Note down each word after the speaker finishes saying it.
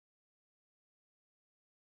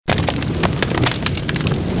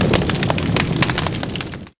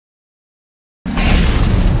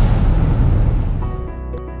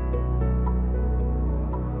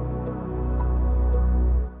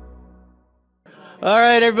All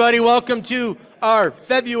right, everybody, welcome to our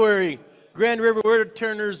February Grand River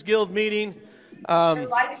Woodturners Guild meeting.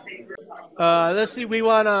 Let's see, we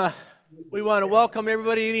want to welcome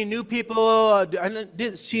everybody. Any new people? I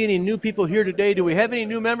didn't see any new people here today. Do we have any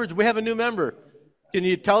new members? Do we have a new member? Can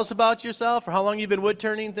you tell us about yourself, or how long you've been wood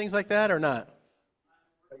turning, things like that, or not?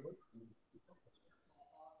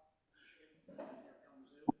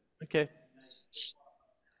 Okay.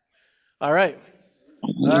 All right.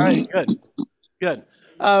 All right. Good. Good.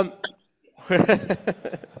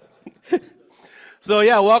 So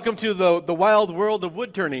yeah, welcome to the wild world of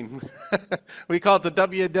wood turning. We call it the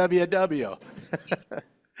WWW.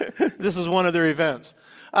 This is one of their events.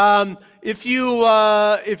 If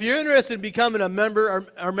you're interested in becoming a member,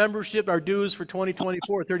 our membership, our dues for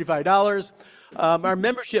 2024 are $35. Our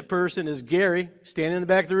membership person is Gary, standing in the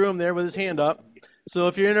back of the room there with his hand up. So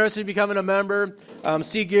if you're interested in becoming a member,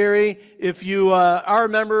 see Gary. If you are a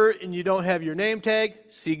member and you don't have your name tag,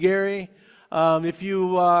 see Gary. If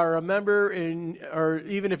you are a member, or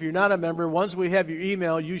even if you're not a member, once we have your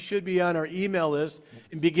email, you should be on our email list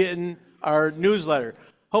and be getting our newsletter.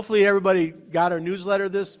 Hopefully everybody got our newsletter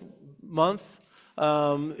this month.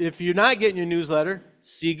 If you're not getting your newsletter,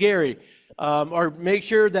 see Gary. Or make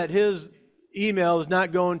sure that his email is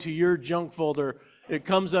not going to your junk folder. It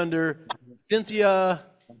comes under Cynthia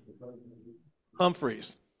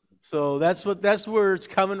Humphreys. So that's where it's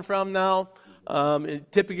coming from now. It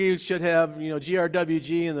typically should have,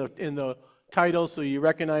 GRWG in the title, so you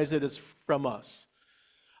recognize it as from us.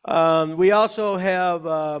 We also have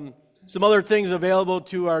some other things available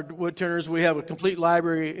to our woodturners. We have a complete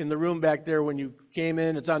library in the room back there when you came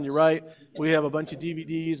in. It's on your right. We have a bunch of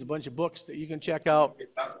DVDs, a bunch of books that you can check out.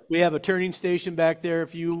 We have a turning station back there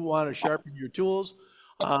if you want to sharpen your tools.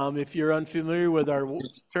 If you're unfamiliar with our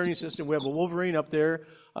turning system, we have a Wolverine up there.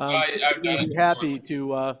 We'd be happy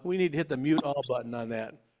to, we need to hit the mute all button on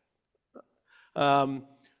that. There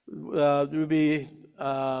would be,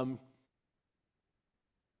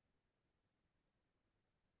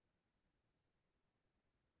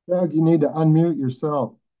 Doug, you need to unmute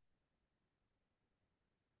yourself.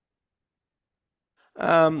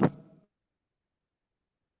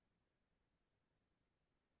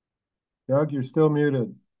 Doug, you're still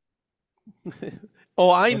muted.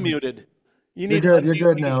 Oh, I'm muted. You're good. You're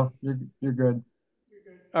good now. You're good.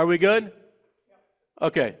 Are we good?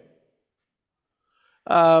 Okay.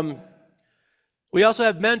 We also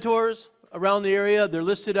have mentors around the area. They're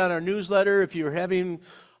listed on our newsletter. If you're having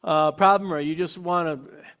a problem or you just want to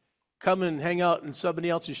come and hang out in somebody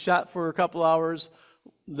else's shop for a couple hours,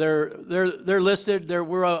 they're listed.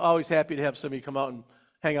 We're always happy to have somebody come out and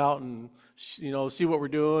hang out and see what we're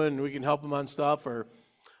doing. And we can help them on stuff, or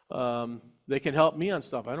they can help me on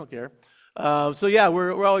stuff. I don't care. So yeah,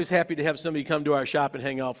 we're always happy to have somebody come to our shop and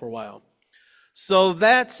hang out for a while. So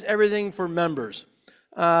that's everything for members.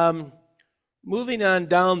 Moving on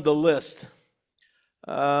down the list.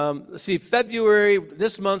 Let's see, February,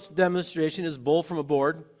 this month's demonstration is Bull from a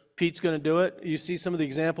Board. Pete's going to do it. You see some of the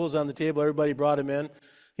examples on the table. Everybody brought him in.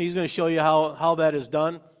 He's going to show you how that is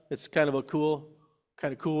done. It's kind of a cool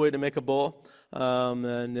way to make a bull.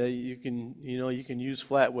 And you can use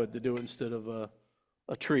flatwood to do it instead of a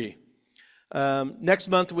tree. Next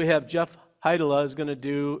month we have Jeff Heidela is going to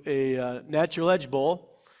do a natural edge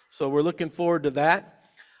bowl. So we're looking forward to that.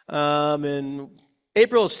 And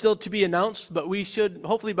April is still to be announced, but we should,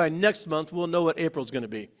 hopefully by next month, we'll know what April's going to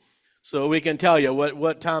be. So we can tell you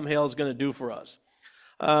what Tom Hale is going to do for us.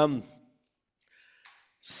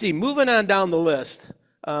 See, moving on down the list.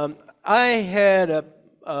 I had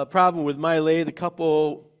a problem with my lathe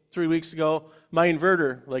 3 weeks ago. My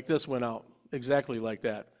inverter like this went out, exactly like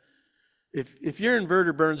that. If your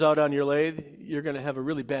inverter burns out on your lathe, you're going to have a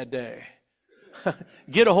really bad day.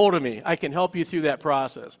 Get a hold of me. I can help you through that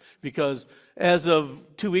process, because as of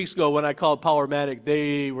 2 weeks ago when I called Powermatic,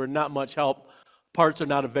 they were not much help. Parts are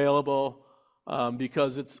not available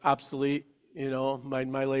because it's obsolete.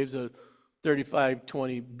 My lathe's a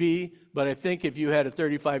 3520B, but I think if you had a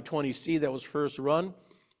 3520C that was first run,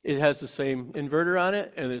 it has the same inverter on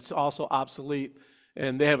it, and it's also obsolete.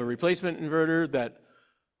 And they have a replacement inverter that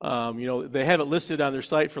they have it listed on their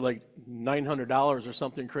site for like $900 or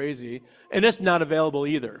something crazy, and it's not available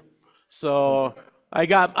either. So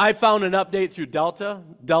I found an update through Delta.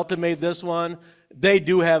 Delta made this one. They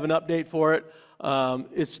do have an update for it.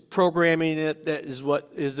 It's programming it that is what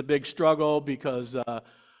is the big struggle, because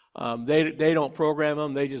they don't program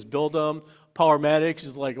them, they just build them. Powermatic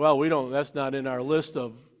is like, well, that's not in our list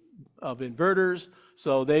of inverters,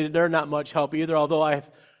 so they're not much help either. Although I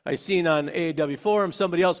seen on AAW forum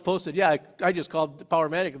somebody else posted, yeah, I just called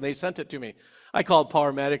Powermatic and they sent it to me. I called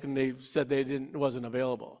Powermatic and they said it wasn't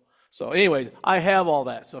available. So anyways, I have all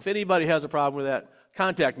that. So if anybody has a problem with that,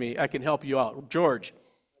 contact me. I can help you out. George.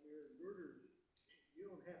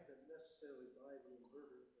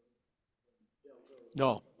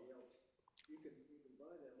 No.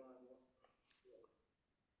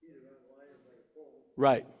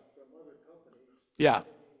 Right. Yeah.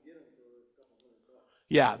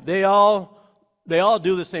 Yeah, they all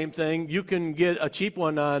do the same thing. You can get a cheap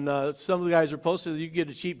one on some of the guys are posted. You can get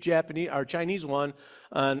a cheap Japanese or Chinese one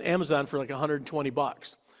on Amazon for like 120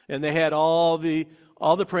 bucks, and they had all the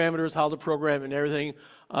parameters, how the program and everything.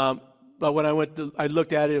 But when I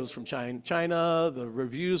looked at it, it was from China. The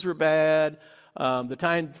reviews were bad. The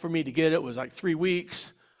time for me to get it was like 3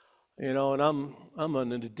 weeks, and I'm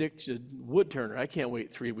an addicted wood turner. I can't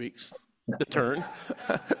wait 3 weeks to turn.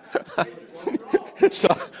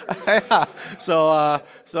 So, yeah. So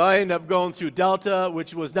I ended up going through Delta,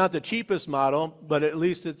 which was not the cheapest model, but at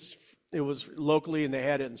least it was locally and they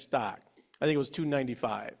had it in stock. I think it was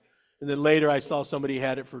 $295, and then later I saw somebody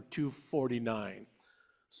had it for $249.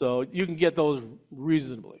 So you can get those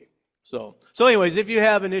reasonably. So anyways, if you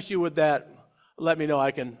have an issue with that, let me know.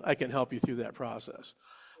 I can help you through that process.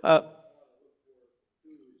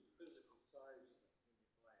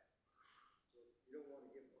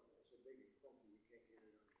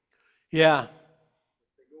 Yeah.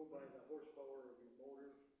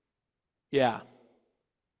 Yeah.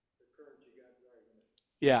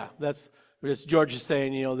 Yeah. That's George is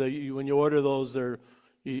saying, when you order those,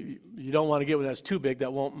 you don't want to get one that's too big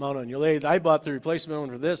that won't mount on your lathe. I bought the replacement one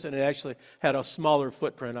for this, and it actually had a smaller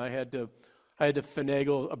footprint. I had to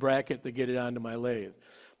finagle a bracket to get it onto my lathe.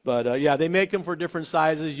 But yeah, they make them for different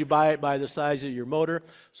sizes. You buy it by the size of your motor.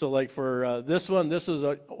 So like for this one, this is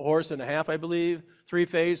a horse and a half, I believe,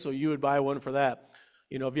 3-phase. So you would buy one for that.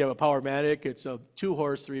 If you have a Powermatic, it's a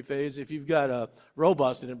 2-horse 3-phase. If you've got a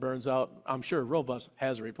Robust and it burns out, I'm sure Robust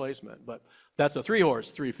has a replacement, but that's a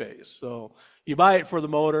 3-horse 3-phase. So you buy it for the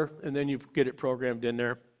motor, and then you get it programmed in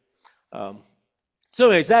there. So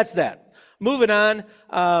anyways, that's that. Moving on.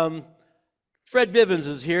 Fred Bivens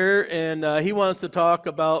is here, and he wants to talk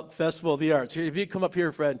about Festival of the Arts. If you come up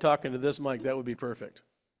here, Fred, and talk into this mic, that would be perfect.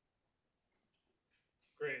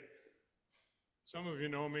 Great. Some of you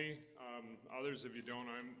know me. Others of you don't.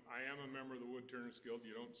 I am a member of the Woodturners Guild.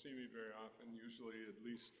 You don't see me very often. Usually at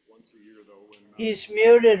least once a year, though. When he's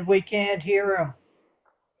muted. We can't hear him.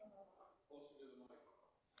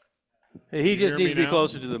 He just needs to be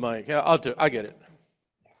closer to the mic. I get it.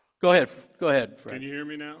 Go ahead, Fred. Can you hear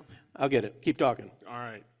me now? I'll get it. Keep talking. All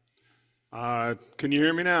right. Can you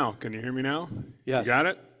hear me now? Can you hear me now? Yes. You got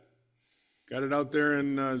it? Got it out there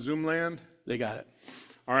in Zoom land? They got it.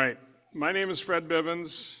 All right. My name is Fred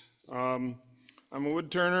Bivens. I'm a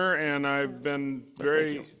wood turner, and I've been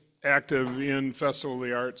very active in Festival of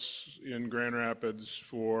the Arts in Grand Rapids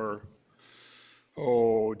for,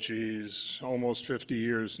 almost 50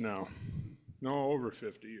 years now. No, over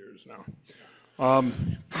 50 years now.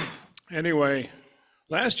 Anyway,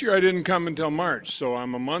 last year I didn't come until March, so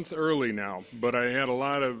I'm a month early now, but I had a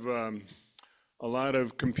lot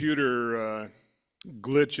of computer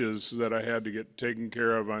glitches that I had to get taken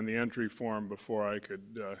care of on the entry form before I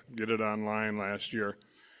could get it online last year.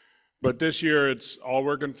 But this year it's all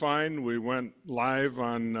working fine. We went live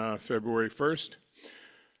on February 1st.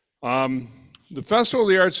 The Festival of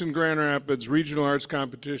the Arts in Grand Rapids Regional Arts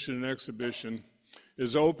Competition and Exhibition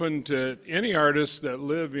is open to any artists that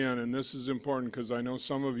live in, and this is important because I know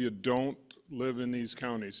some of you don't live in these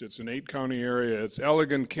counties. It's an 8-county area. It's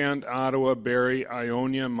Elgin, Kent, Ottawa, Barrie,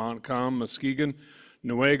 Ionia, Montcalm, Muskegon,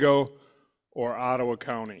 Newaygo, or Ottawa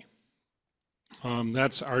County.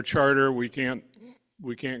 That's our charter. We can't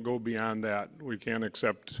go beyond that. We can't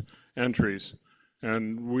accept entries.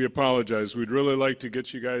 And we apologize. We'd really like to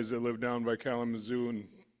get you guys that live down by Kalamazoo and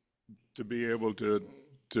to be able to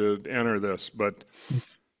enter this, but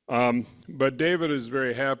David is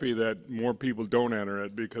very happy that more people don't enter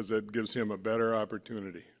it because it gives him a better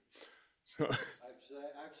opportunity. So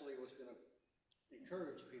actually was going to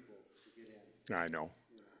encourage people to get in. I know.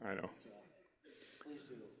 So, please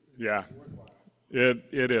do. Yeah,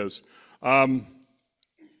 it is.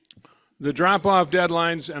 The drop-off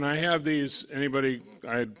deadlines, and I have these.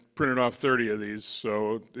 I printed off 30 of these,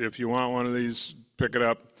 so if you want one of these, pick it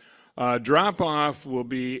up. Drop-off will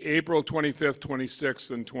be April 25th,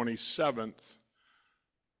 26th, and 27th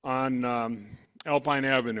on Alpine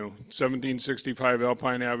Avenue, 1765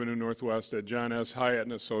 Alpine Avenue Northwest at John S. Hyatt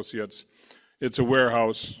and Associates. It's a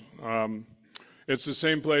warehouse. It's the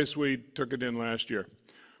same place we took it in last year.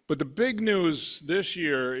 But the big news this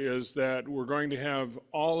year is that we're going to have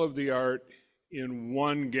all of the art in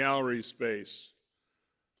one gallery space.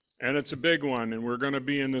 And it's a big one, and we're going to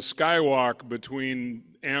be in the skywalk between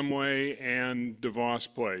Amway and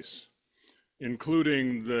DeVos Place,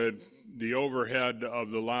 including the overhead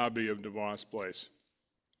of the lobby of DeVos Place.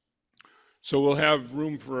 So we'll have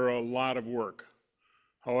room for a lot of work.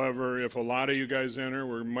 However, if a lot of you guys enter,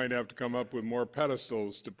 we might have to come up with more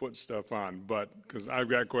pedestals to put stuff on, because I've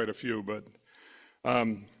got quite a few. But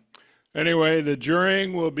anyway, the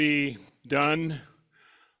jurying will be done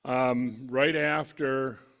right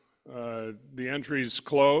after the entries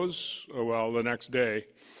close, well, the next day.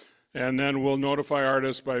 And then we'll notify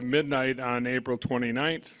artists by midnight on April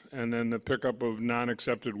 29th, and then the pickup of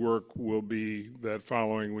non-accepted work will be that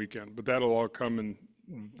following weekend. But that'll all come in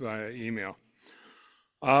via email.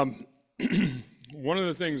 One of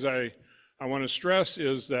the things I want to stress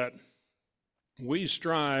is that we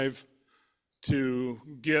strive to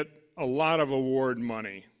get a lot of award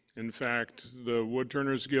money. In fact, the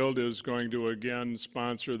Woodturners Guild is going to again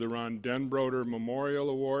sponsor the Ron Denbroder Memorial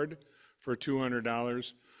Award for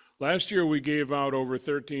 $200. Last year we gave out over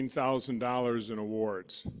 $13,000 in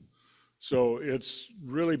awards. So it's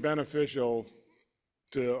really beneficial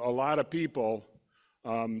to a lot of people.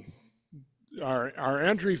 Our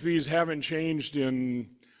entry fees haven't changed in,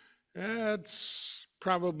 it's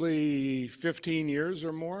probably 15 years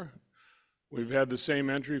or more. We've had the same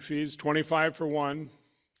entry fees, 25 for one,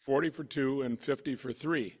 40 for two, and 50 for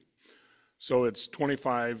three. So it's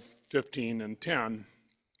 25, 15, and 10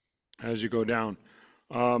 as you go down.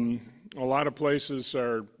 A lot of places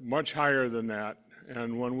are much higher than that.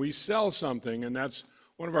 And when we sell something, and that's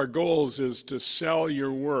one of our goals is to sell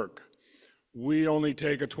your work, we only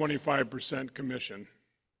take a 25% commission.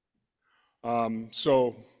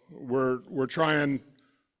 So we're trying,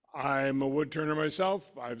 I'm a wood turner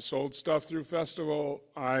myself. I've sold stuff through festival.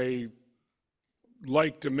 I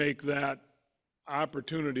like to make that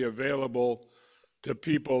opportunity available to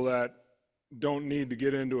people that don't need to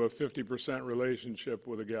get into a 50% relationship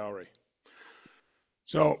with a gallery.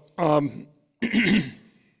 So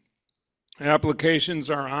applications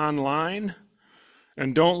are online,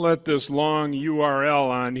 and don't let this long URL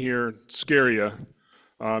on here scare you.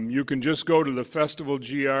 You can just go to the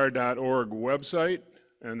festivalgr.org website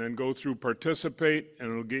and then go through participate,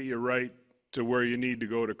 and it'll get you right to where you need to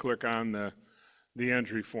go to click on the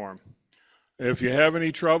entry form. If you have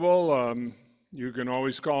any trouble, you can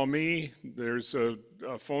always call me. There's a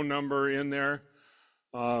phone number in there,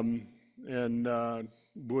 and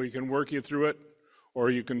we can work you through it, or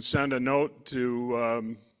you can send a note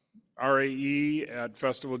to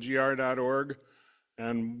rae@festivalgr.org,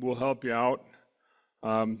 and we'll help you out.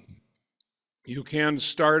 You can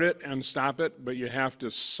start it and stop it, but you have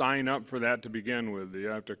to sign up for that to begin with. You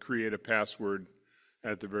have to create a password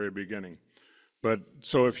at the very beginning. But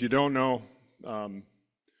so if you don't know,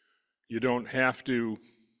 you don't have to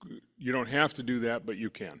do that, but you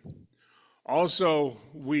can. Also,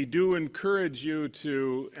 we do encourage you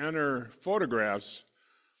to enter photographs,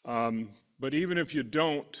 but even if you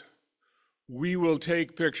don't, we will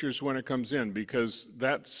take pictures when it comes in, because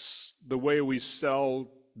that's the way we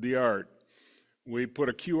sell the art. We put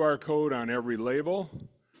a QR code on every label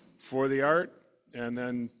for the art, and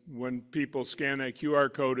then when people scan that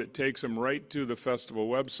QR code, it takes them right to the festival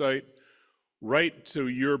website, right to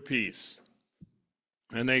your piece.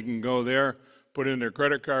 And they can go there, put in their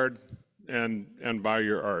credit card, and buy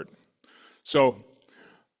your art. So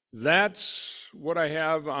that's what I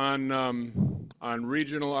have on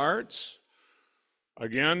regional arts.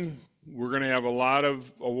 Again, we're going to have a lot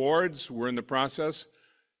of awards. We're in the process.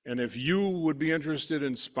 And if you would be interested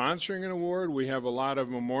in sponsoring an award, we have a lot of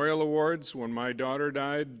memorial awards. When my daughter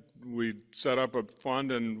died, we set up a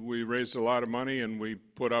fund and we raised a lot of money, and we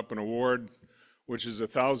put up an award, which is a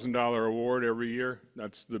 $1,000 award every year.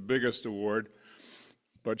 That's the biggest award,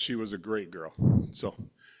 but she was a great girl. So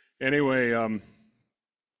anyway,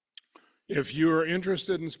 if you're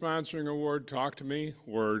interested in sponsoring an award, talk to me,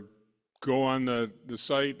 or go on the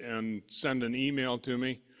site and send an email to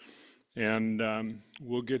me, and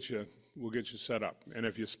we'll get you set up. And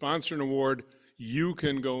if you sponsor an award, you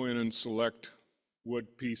can go in and select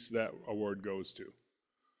what piece that award goes to.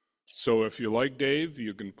 So if you like Dave,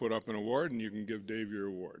 you can put up an award, and you can give Dave your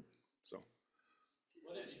award. So.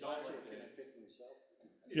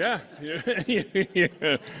 Yeah,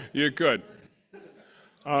 you could.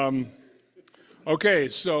 Okay,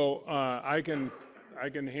 so I can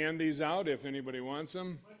hand these out if anybody wants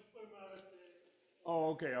them.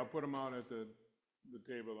 Oh, okay, I'll put them out at the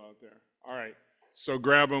table out there. All right, so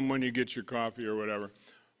grab them when you get your coffee or whatever.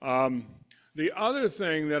 The other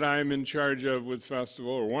thing that I'm in charge of with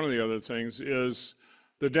Festival, or one of the other things, is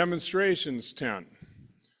the demonstrations tent.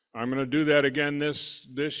 I'm going to do that again this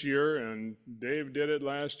year, and Dave did it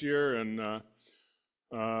last year, and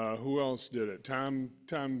who else did it? Tom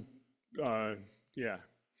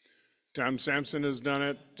Sampson has done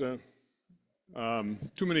it. Too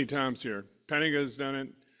many Toms here. Penninga's done it.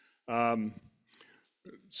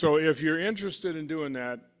 So if you're interested in doing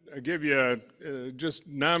that, I give you just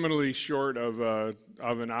nominally short of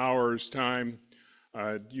an hour's time.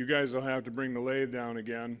 You guys will have to bring the lathe down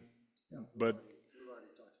again, but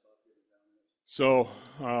so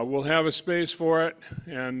we'll have a space for it,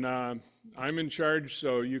 and I'm in charge,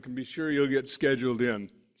 so you can be sure you'll get scheduled in.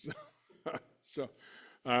 So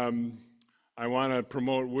I want to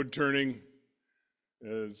promote wood turning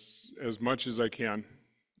as much as I can.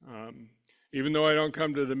 Even though I don't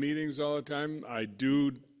come to the meetings all the time, I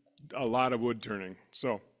do a lot of wood turning.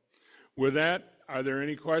 So with that, are there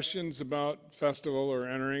any questions about festival or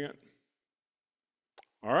entering it?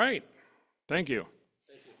 All right, thank you.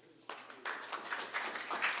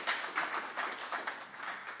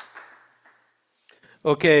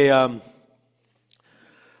 Okay, I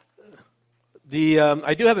do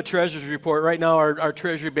have a treasurer's report. Right now, our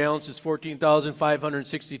treasury balance is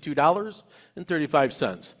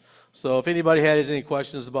 $14,562.35. So if anybody has any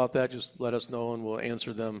questions about that, just let us know and we'll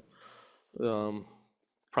answer them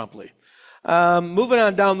promptly. Moving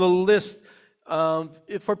on down the list,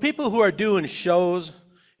 for people who are doing shows,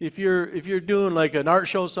 if you're doing like an art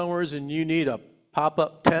show somewhere and you need a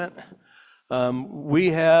pop-up tent, we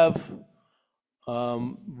have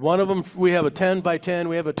one of them. We have a 10 by 10,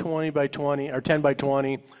 we have a 20 by 20, or 10 by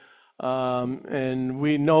 20, and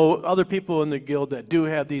we know other people in the guild that do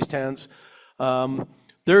have these tents.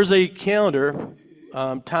 There's a calendar.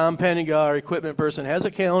 Tom Penninga, our equipment person, has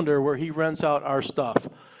a calendar where he rents out our stuff.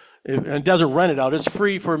 And doesn't rent it out. It's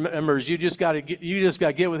free for members. You just got to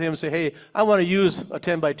get with him and say, hey, I want to use a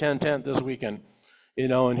 10 by 10 tent this weekend,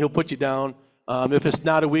 and he'll put you down. If it's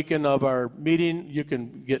not a weekend of our meeting, you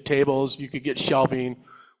can get tables, you could get shelving.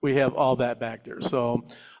 We have all that back there. So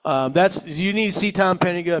you need to see Tom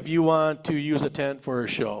Penninga if you want to use a tent for a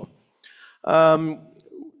show.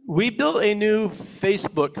 We built a new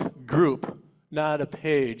Facebook group, not a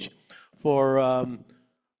page, for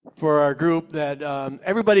our group that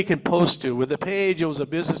everybody can post to. With the page, it was a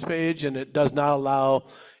business page, and it does not allow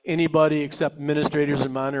anybody except administrators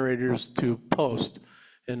and moderators to post.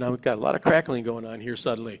 And I've got a lot of crackling going on here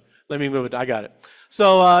suddenly. Let me move it. I got it.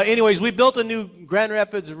 So anyways, we built a new Grand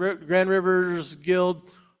Rivers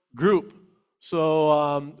Guild group.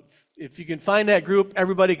 So if you can find that group,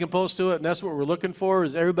 everybody can post to it, and that's what we're looking for,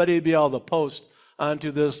 is everybody to be able to post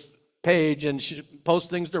onto this page and post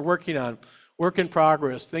things they're working on, work in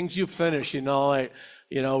progress, things you finish.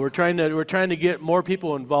 We're trying to get more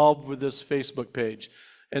people involved with this Facebook page.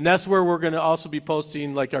 And that's where we're going to also be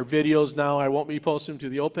posting like our videos now. I won't be posting them to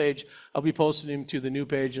the old page. I'll be posting them to the new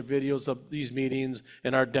page of videos of these meetings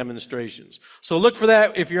and our demonstrations. So look for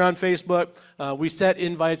that if you're on Facebook. We set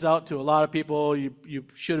invites out to a lot of people. You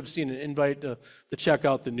should have seen an invite to check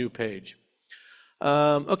out the new page.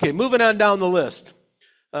 Okay, moving on down the list.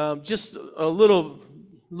 Just a little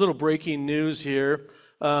breaking news here.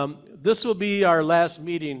 This will be our last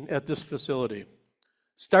meeting at this facility.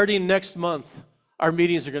 Starting next month, our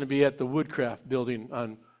meetings are going to be at the Woodcraft building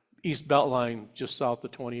on East Beltline, just south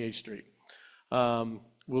of 28th Street.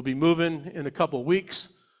 We'll be moving in a couple weeks.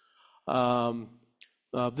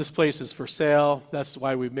 This place is for sale. That's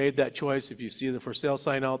why we made that choice. If you see the for sale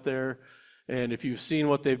sign out there, and if you've seen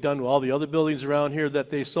what they've done with all the other buildings around here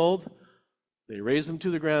that they sold, they raze them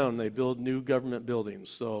to the ground. They build new government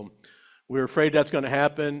buildings. So we're afraid that's going to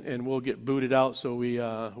happen, and we'll get booted out. So we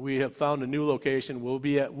have found a new location. We'll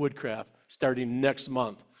be at Woodcraft starting next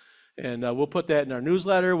month. And we'll put that in our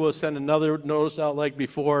newsletter. We'll send another notice out like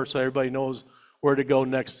before so everybody knows where to go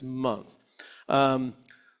next month.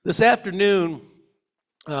 This afternoon,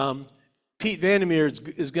 Pete Vandermeer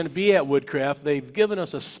is going to be at Woodcraft. They've given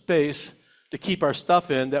us a space to keep our stuff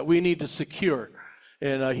in that we need to secure.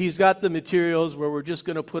 And he's got the materials where we're just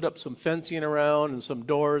going to put up some fencing around and some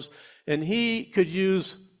doors. And he could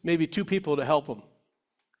use maybe 2 people to help him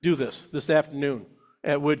do this afternoon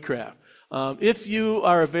at Woodcraft. If you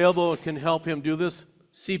are available and can help him do this,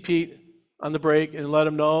 see Pete on the break and let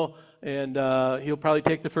him know. And he'll probably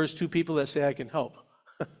take the first 2 people that say, I can help.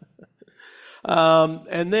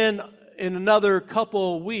 And then in another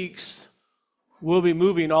couple weeks, we'll be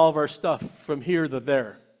moving all of our stuff from here to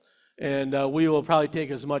there. And we will probably take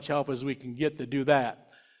as much help as we can get to do that.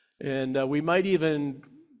 And we might even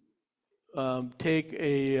take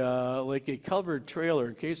like a covered trailer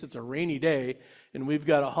in case it's a rainy day and we've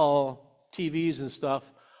got to haul TVs and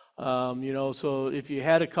stuff. You know, so if you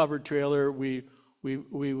had a covered trailer, we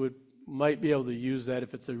might be able to use that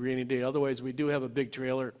if it's a rainy day. Otherwise, we do have a big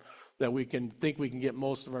trailer that we can get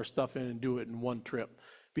most of our stuff in and do it in one trip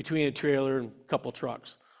between a trailer and a couple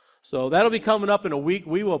trucks. So that'll be coming up in a week.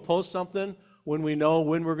 We will post something when we know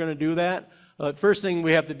when we're going to do that. First thing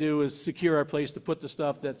we have to do is secure our place to put the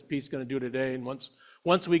stuff that Pete's going to do today. And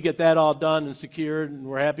once we get that all done and secured and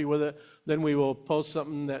we're happy with it, then we will post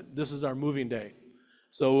something that this is our moving day.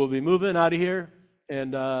 So we'll be moving out of here,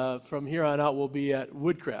 and from here on out we'll be at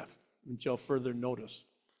Woodcraft until further notice.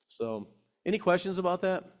 So any questions about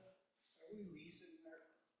that?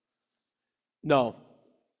 No.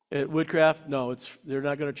 At Woodcraft, no, they're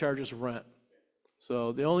not going to charge us rent.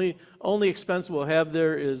 So the only expense we'll have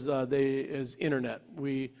there is internet.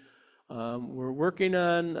 We're working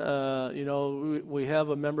on, you know, we have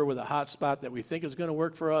a member with a hotspot that we think is going to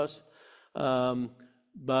work for us,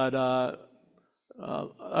 but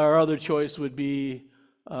our other choice would be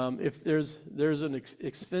if there's an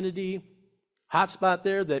Xfinity hotspot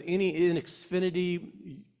there that any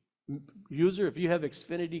Xfinity user, if you have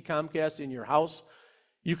Xfinity Comcast in your house,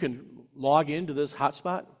 you can log into this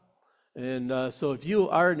hotspot. And so if you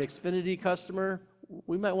are an Xfinity customer,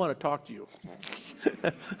 we might want to talk to you.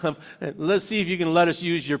 Let's see if you can let us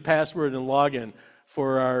use your password and login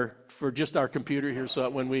for just our computer here, so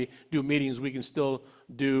that when we do meetings, we can still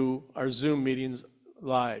do our Zoom meetings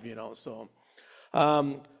live, you know. So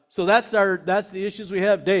so that's the issues we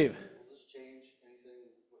have. Dave. Will this change anything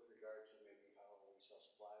with regard to maybe how we sell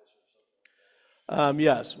supplies or something like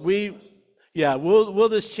that? Yes, will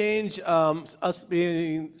this change us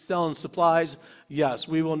selling supplies? Yes,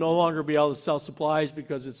 we will no longer be able to sell supplies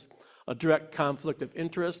because it's a direct conflict of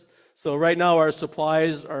interest. So right now our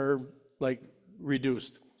supplies are like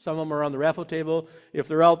reduced. Some of them are on the raffle table. If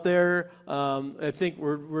they're out there, I think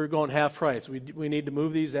we're going half price. We need to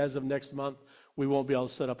move these as of next month. We won't be able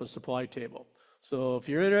to set up a supply table. So if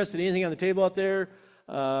you're interested in anything on the table out there,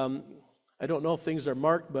 I don't know if things are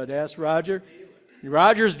marked, but ask Roger.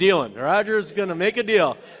 Roger's dealing. Roger's going to make a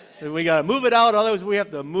deal. We got to move it out, otherwise we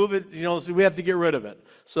have to move it, you know, so we have to get rid of it.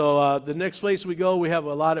 So the next place we go, we have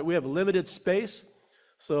limited space.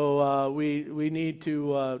 So we need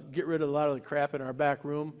to get rid of a lot of the crap in our back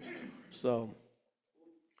room. So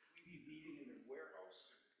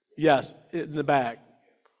yes, in the back.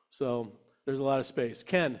 So there's a lot of space.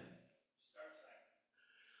 Ken?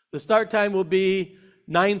 The start time will be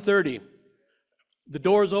 9:30. The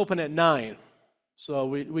doors open at 9. So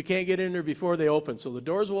we can't get in there before they open. So the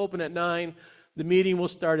doors will open at 9. The meeting will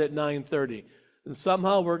start at 9:30. And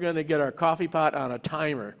somehow we're going to get our coffee pot on a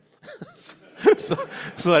timer. so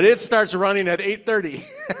that it starts running at 8:30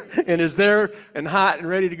 and is there and hot and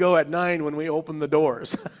ready to go at 9 when we open the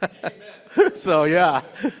doors. So yeah,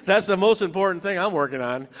 that's the most important thing I'm working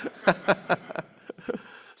on.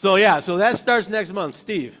 So yeah, so that starts next month.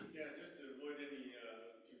 Steve? Yeah, just to avoid any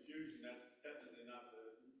confusion, that's definitely not the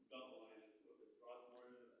Belt line, it's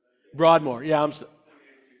Broadmoor. Broadmoor,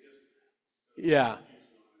 yeah.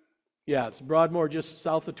 Yeah, it's Broadmoor, just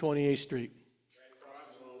south of 28th Street.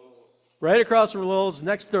 Right across from Lowell's,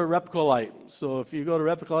 next to Replicolite. So if you go to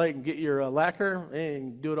Replicolite and get your lacquer,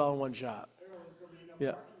 and do it all in one shot.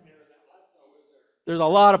 Yeah. There's a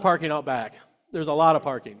lot of parking out back. There's a lot of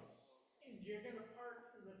parking. And you're going to park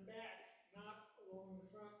in the back, not along the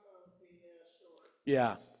front of the store.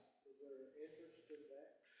 Yeah. Is there an entrance to the back?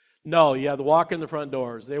 No, yeah, the walk in the front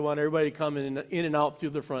doors. They want everybody to come in and out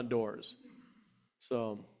through the front doors.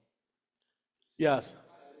 So, yes.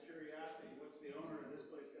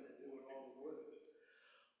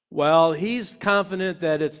 Well, he's confident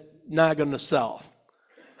that it's not going to sell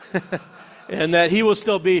and that he will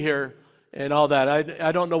still be here and all that.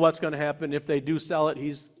 I don't know what's going to happen if they do sell it.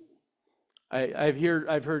 I've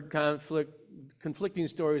heard conflicting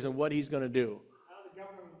stories on what he's going to do. How the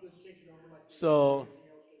government just takes it over like So,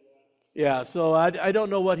 yeah, so I don't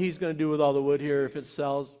know what he's going to do with all the wood here if it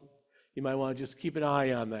sells. You might want to just keep an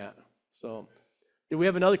eye on that. So, did we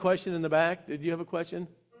have another question in the back? Did you have a question?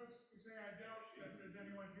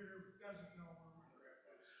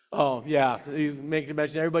 Oh, yeah, you make a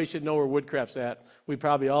mention. Everybody should know where Woodcraft's at. We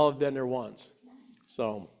probably all have been there once.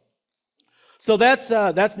 So that's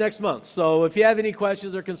next month. So if you have any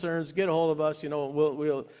questions or concerns, get a hold of us. You know,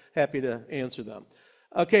 we'll happy to answer them.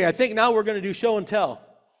 Okay, I think now we're going to do show and tell.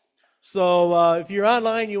 So if you're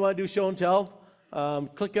online, you want to do show and tell,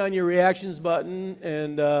 click on your reactions button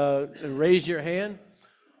and raise your hand.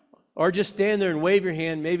 Or just stand there and wave your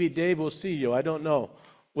hand. Maybe Dave will see you. I don't know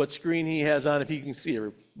what screen he has on if he can see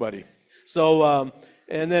everybody. So,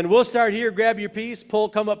 and then we'll start here. Grab your piece.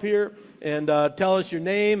 Come up here and tell us your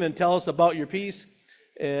name and tell us about your piece.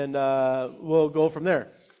 and we'll go from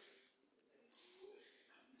there.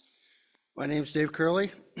 My name's Dave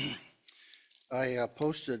Curley. I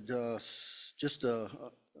posted just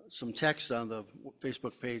some text on the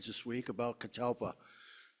Facebook page this week about Catalpa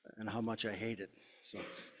and how much I hate it.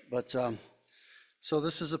 So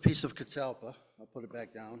this is a piece of Catalpa. I'll put it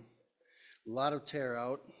back down. A lot of tear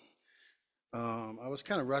out. I was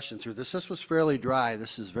kind of rushing through this. This was fairly dry.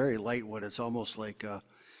 This is very light wood. It's almost like,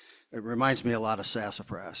 it reminds me a lot of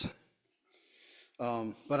sassafras.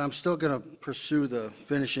 But I'm still going to pursue the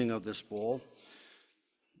finishing of this bowl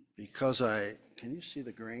because can you see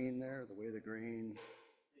the grain there? The way the grain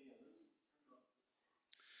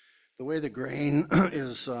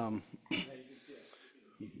is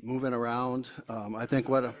moving around. I think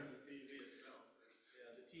what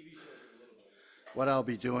I'll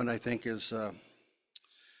be doing, I think, is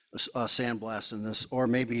sandblasting this, or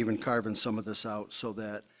maybe even carving some of this out so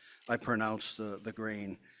that I pronounce the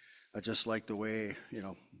grain. I just like the way,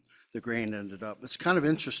 the grain ended up. It's kind of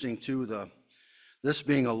interesting too, this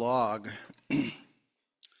being a log,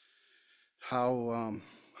 how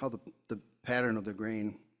the pattern of the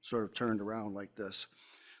grain sort of turned around like this.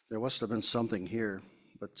 There must have been something here,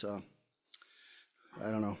 but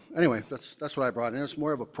I don't know. Anyway, that's what I brought in. It's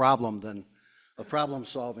more of a problem-solving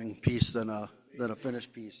piece than a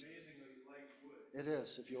finished piece. It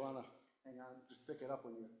is. If you want to hang on, just pick it up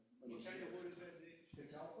when you see it.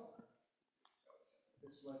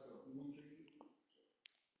 It's like a green tree.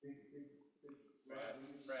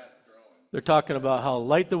 Fast growing. They're talking about how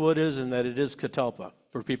light the wood is and that it is catalpa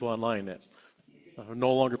for people online that are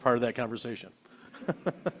no longer part of that conversation.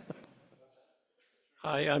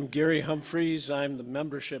 Hi, I'm Gary Humphreys. I'm the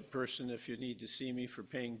membership person if you need to see me for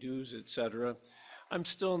paying dues, etc. I'm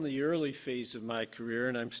still in the early phase of my career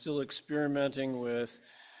and I'm still experimenting with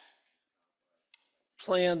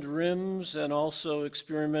planned rims and also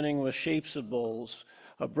experimenting with shapes of bowls.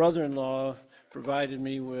 A brother-in-law provided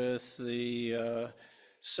me with the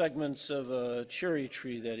segments of a cherry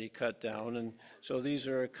tree that he cut down, and so these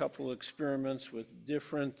are a couple experiments with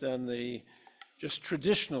different than the just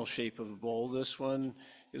traditional shape of a bowl. This one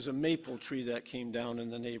is a maple tree that came down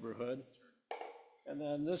in the neighborhood. And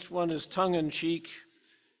then this one is tongue-in-cheek.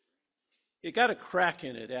 It got a crack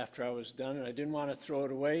in it after I was done, and I didn't want to throw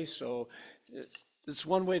it away, so it's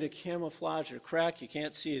one way to camouflage a crack. You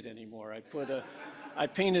can't see it anymore. I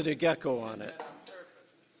painted a gecko on it.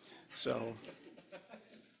 So.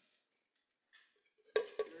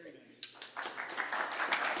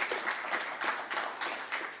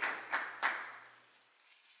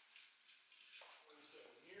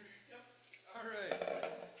 All right.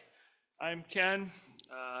 I'm Ken.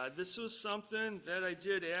 This was something that I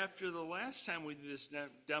did after the last time we did this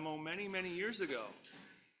demo many, many years ago.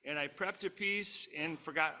 And I prepped a piece and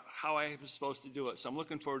forgot how I was supposed to do it. So I'm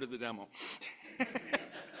looking forward to the demo.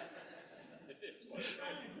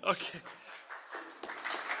 Okay.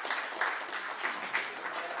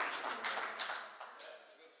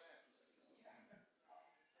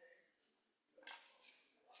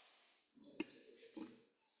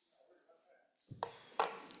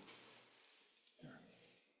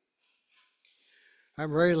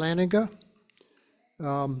 I'm Ray Lanninga.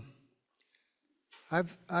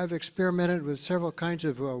 I've experimented with several kinds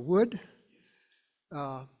of wood.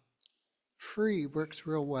 Free works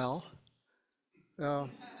real well.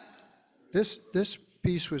 This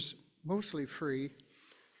piece was mostly free.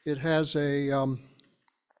 It has a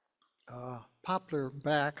poplar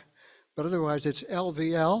back, but otherwise it's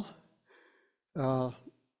LVL.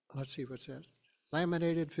 Let's see, what's that?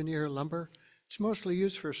 Laminated veneer lumber. It's mostly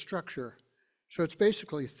used for structure. So it's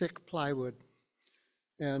basically thick plywood.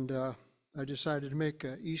 And I decided to make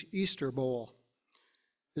an Easter bowl.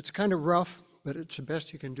 It's kind of rough, but it's the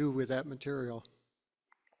best you can do with that material.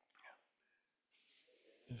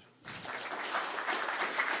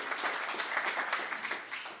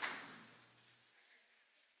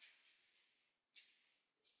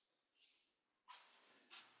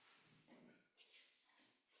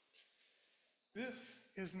 This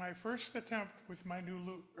is my first attempt with my new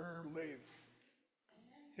lathe.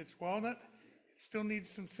 It's walnut. It still needs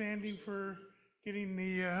some sanding for getting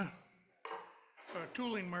the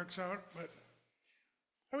tooling marks out, but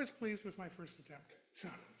I was pleased with my first attempt. So.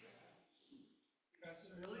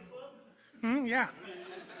 Yeah.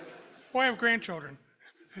 Well, I have grandchildren.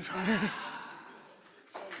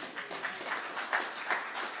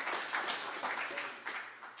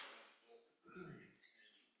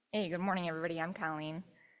 Hey, good morning, everybody. I'm Colleen.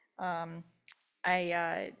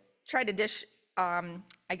 I tried to dish.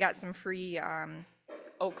 I got some free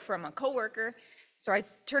oak from a coworker, so I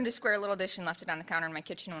turned a square little dish and left it on the counter in my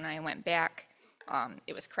kitchen when I went back.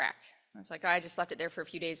 it was cracked. I was like, I just left it there for a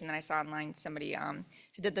few days, and then I saw online somebody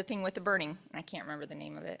did the thing with the burning, and I can't remember the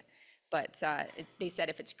name of it. But they said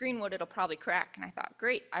if it's green wood, it'll probably crack. And I thought,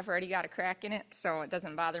 great, I've already got a crack in it, so it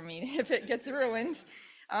doesn't bother me if it gets ruined.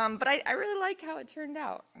 But I really like how it turned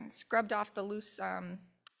out. I scrubbed off the loose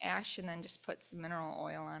ash and then just put some mineral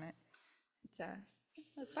oil on it. It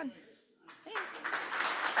was fun. Thanks.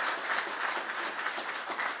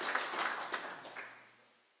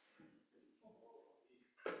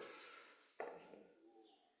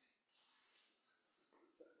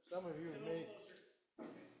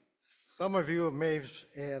 Some of you may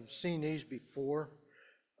have seen these before.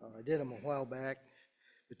 I did them a while back,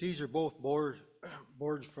 but these are both bowls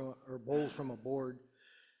from a board.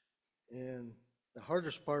 And the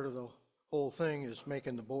hardest part of the whole thing is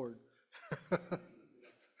making the board.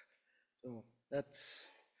 So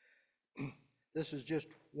this is just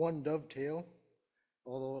one dovetail,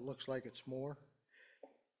 although it looks like it's more.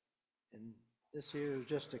 And this here is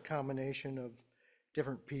just a combination of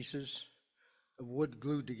different pieces of wood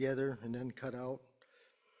glued together and then cut out.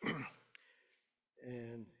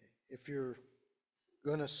 And if you're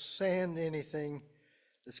gonna sand anything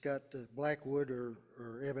that's got black wood or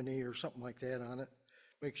ebony or something like that on it,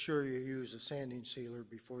 make sure you use a sanding sealer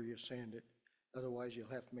before you sand it. Otherwise, you'll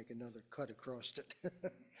have to make another cut across it.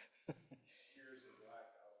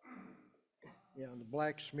 Yeah, the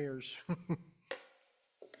black smears.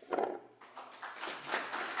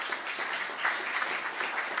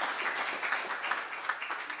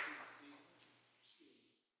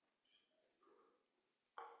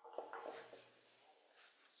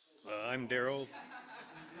 I'm Daryl.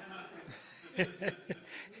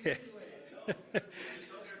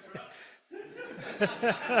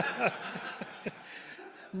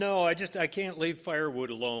 No, I can't leave firewood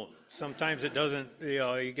alone. Sometimes it doesn't,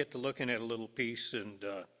 you get to looking at a little piece and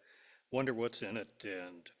wonder what's in it,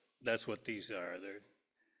 and that's what these are. They're,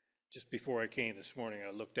 just before I came this morning,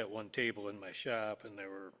 I looked at one table in my shop, and there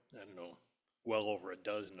were, I don't know, well over a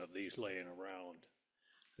dozen of these laying around.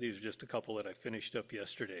 These are just a couple that I finished up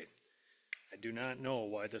yesterday. I do not know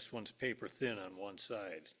why this one's paper thin on one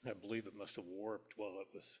side. I believe it must have warped while it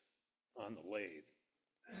was on the lathe.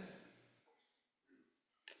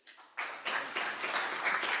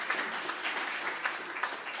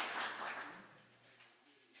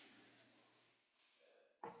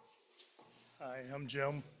 Hi, I'm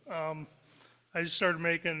Jim. I just started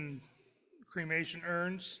making cremation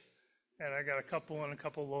urns, and I got a couple in a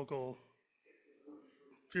couple local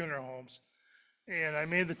funeral homes. And I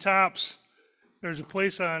made the tops. There's a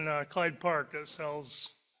place on Clyde Park that sells,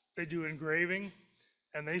 they do engraving,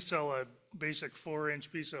 and they sell a basic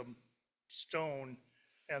 4-inch piece of stone,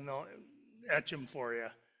 and they'll etch them for you.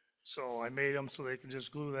 So I made them so they can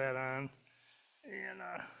just glue that on. And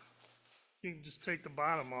you can just take the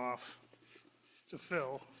bottom off to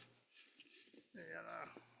fill. And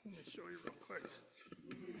let me show you real quick.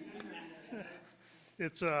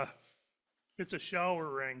 It's a shower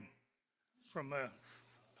ring from a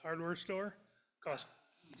hardware store. Cost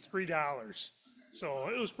 $3. So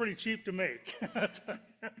it was pretty cheap to make. Oh,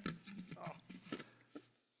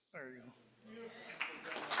 there you go.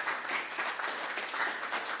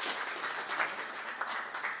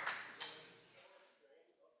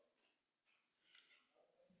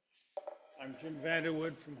 I'm Jim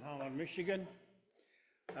Vanderwood from Holland, Michigan.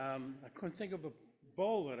 I couldn't think of a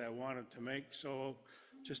bowl that I wanted to make, so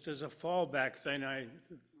just as a fallback thing, I'm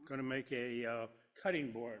going to make a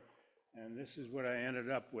cutting board, and this is what I ended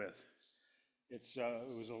up with. It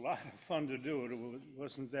was a lot of fun to do. It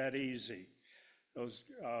wasn't that easy. Those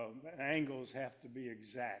angles have to be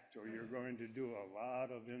exact, or you're going to do a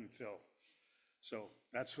lot of infill. So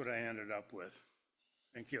that's what I ended up with.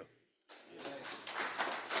 Thank you.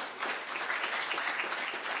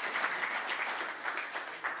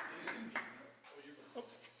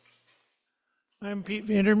 I'm Pete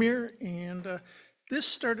Vandermeer, and this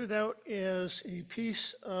started out as a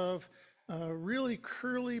piece of really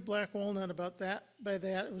curly black walnut. By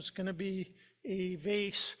that, it was going to be a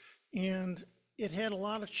vase, and it had a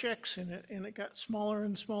lot of checks in it, and it got smaller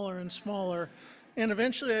and smaller and smaller. And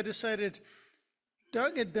eventually I decided,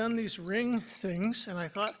 Doug had done these ring things, and I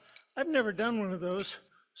thought, I've never done one of those.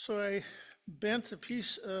 So I bent a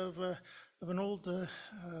piece of an old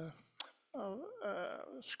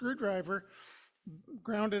screwdriver,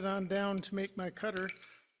 ground it on down to make my cutter,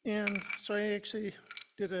 and so I actually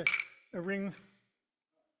did a ring.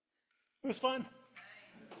 It was fun.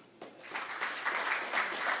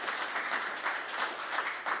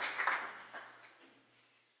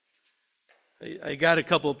 I got a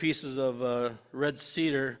couple of pieces of red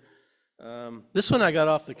cedar. This one I got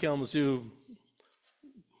off the Kalamazoo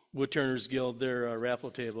Woodturners Guild, their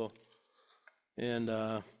raffle table. And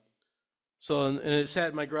and it sat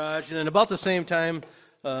in my garage. And then about the same time,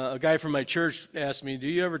 a guy from my church asked me, "Do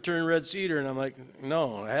you ever turn red cedar?" And I'm like,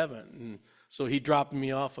 "No, I haven't." And so he dropped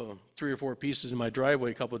me off 3 or 4 pieces in my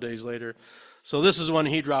driveway a couple of days later. So this is one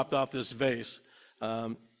he dropped off this vase.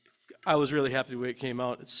 I was really happy the way it came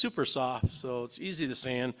out. It's super soft, so it's easy to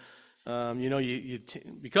sand. You know,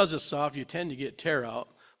 because it's soft, you tend to get tear out,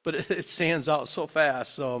 but it sands out so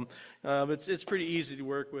fast. So it's pretty easy to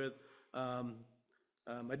work with.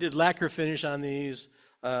 I did lacquer finish on these.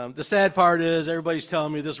 The sad part is everybody's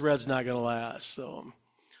telling me this red's not going to last. So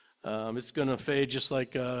it's going to fade just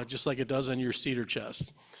like it does on your cedar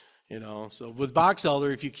chest. You know, so with box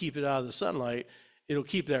elder, if you keep it out of the sunlight, it'll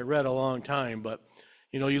keep that red a long time. But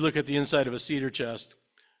you know, you look at the inside of a cedar chest,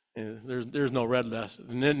 and there's no red left,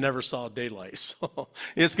 and it never saw daylight, so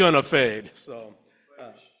it's going to fade. So,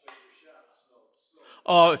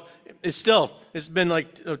 oh, it's been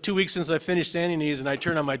like 2 weeks since I finished sanding these, and I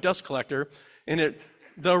turned on my dust collector, and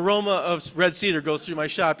the aroma of red cedar goes through my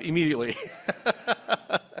shop immediately.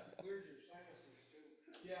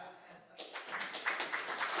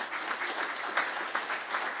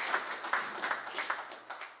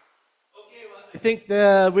 I think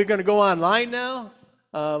we're going to go online now.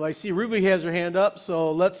 I see Ruby has her hand up,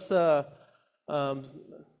 so let's, there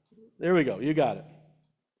we go, you got it.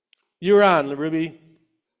 You're on, Ruby.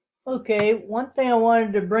 Okay, one thing I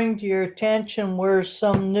wanted to bring to your attention were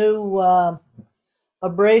some new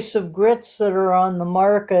abrasive grits that are on the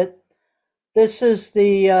market. This is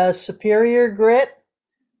the Superior grit.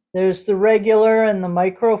 There's the regular and the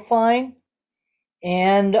microfine.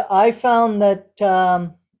 And I found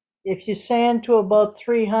that if you sand to about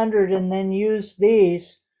 300 and then use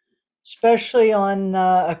these, especially on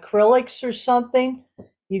acrylics or something,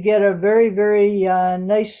 you get a very, very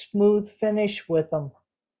nice smooth finish with them.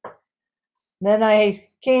 Then I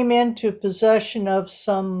came into possession of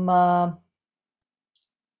some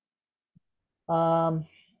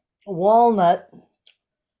walnut.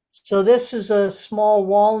 So this is a small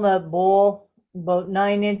walnut bowl, about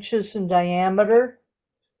 9 inches in diameter.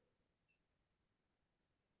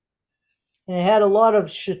 And it had a lot of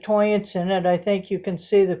chatoyance in it. I think you can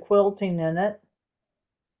see the quilting in it.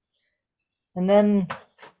 And then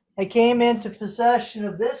I came into possession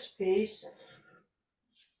of this piece.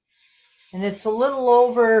 And it's a little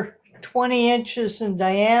over 20 inches in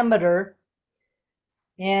diameter.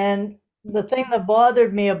 And the thing that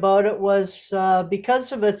bothered me about it was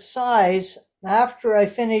because of its size, after I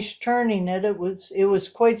finished turning it, it was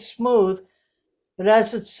quite smooth. But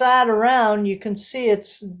as it sat around, you can see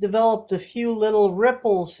it's developed a few little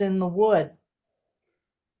ripples in the wood.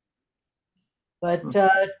 But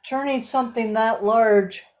turning something that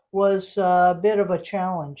large was a bit of a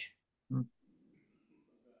challenge.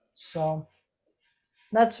 So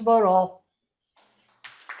that's about all.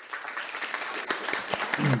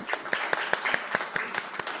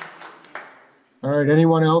 All right,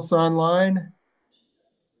 anyone else online?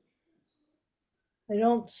 I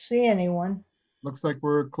don't see anyone. Looks like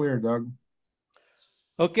we're clear, Doug.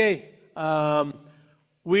 Okay,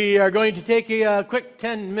 we are going to take a quick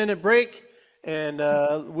 10-minute break, and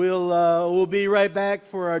we'll be right back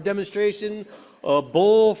for our demonstration, a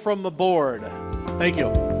bowl from a board. Thank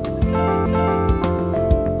you.